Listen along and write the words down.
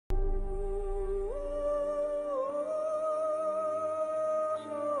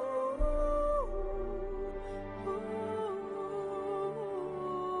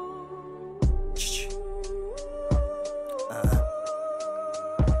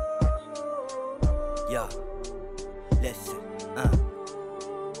Yo, listen,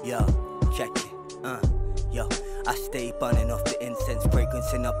 yo, check it, yo. I stay burning off the incense,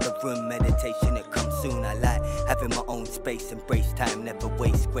 fragrancing up the room, meditation it comes soon. I like having my own space, embrace time, never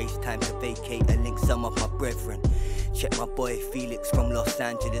waste grace, time to vacate and link some of my brethren. Check my boy Felix from Los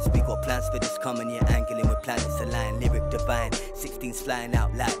Angeles, we got plans for this coming year, angling with planets aligned, lyric divine, 16's flying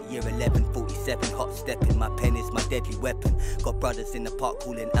out light year 1147, hot stepping, my pen is my deadly weapon. Got brothers in the park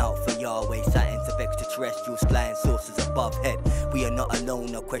calling out for Yahweh, sightings of extraterrestrials flying saucers above head. We are not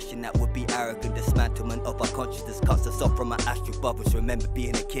alone, no question that would be arrogant, dismantlement of our consciousness cuts us off from our astral brothers. Remember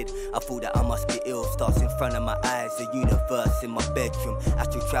being a kid, I thought that I must be ill, starts in front of my eyes, a universe in my bedroom,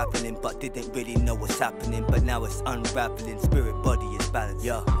 astral traveling but didn't really know what's happening, but now it's unraveling, spirit body is balanced.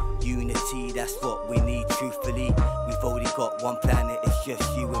 Yeah, unity, that's what we need truthfully, we've only got one planet, it's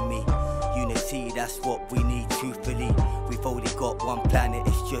just you and me. Unity, that's what we need truthfully, we've only got one planet,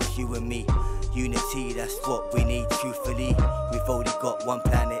 it's just you and me. Unity, that's what we need truthfully, we've only got one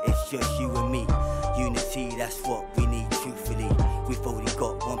planet, it's just you and me. Unity, that's what we need truthfully, we've only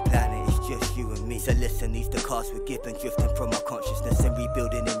got one planet, it's just you and me. So listen, these the cards we're given, drifting from our consciousness and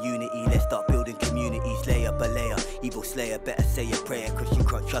rebuilding in unity. Let's start building communities, layer by layer. Evil slayer, better say a prayer, cause you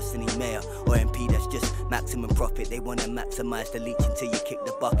can't trust any mayor or MP, that's just maximum profit. They wanna maximize the leech until you kick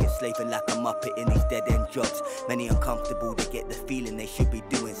the bucket, slaving like a muppet in these dead-end jobs. Many uncomfortable, they get the feeling they should be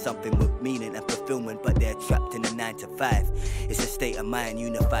doing something with meaning and fulfillment, but they're trapped in a 9 to 5. It's a state of mind,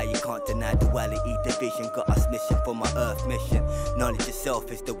 unify, you can't deny duality, division got us missing from our earth mission. Knowledge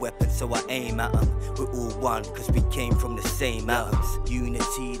itself is the weapon, so I aim at them. We're all one, cause we came from the same atoms.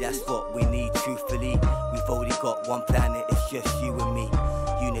 Unity, that's what we need truthfully, we've only got one planet, it's just you and me.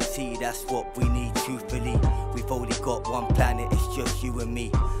 Unity, that's what we need truthfully, we've only got one planet, it's just you and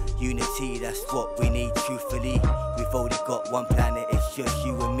me. Unity, that's what we need truthfully, we've only got one planet, it's just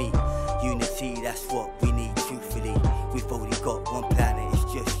you and me. Unity, that's what we need truthfully, we've only got one planet,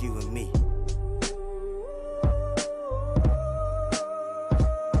 it's just you and me.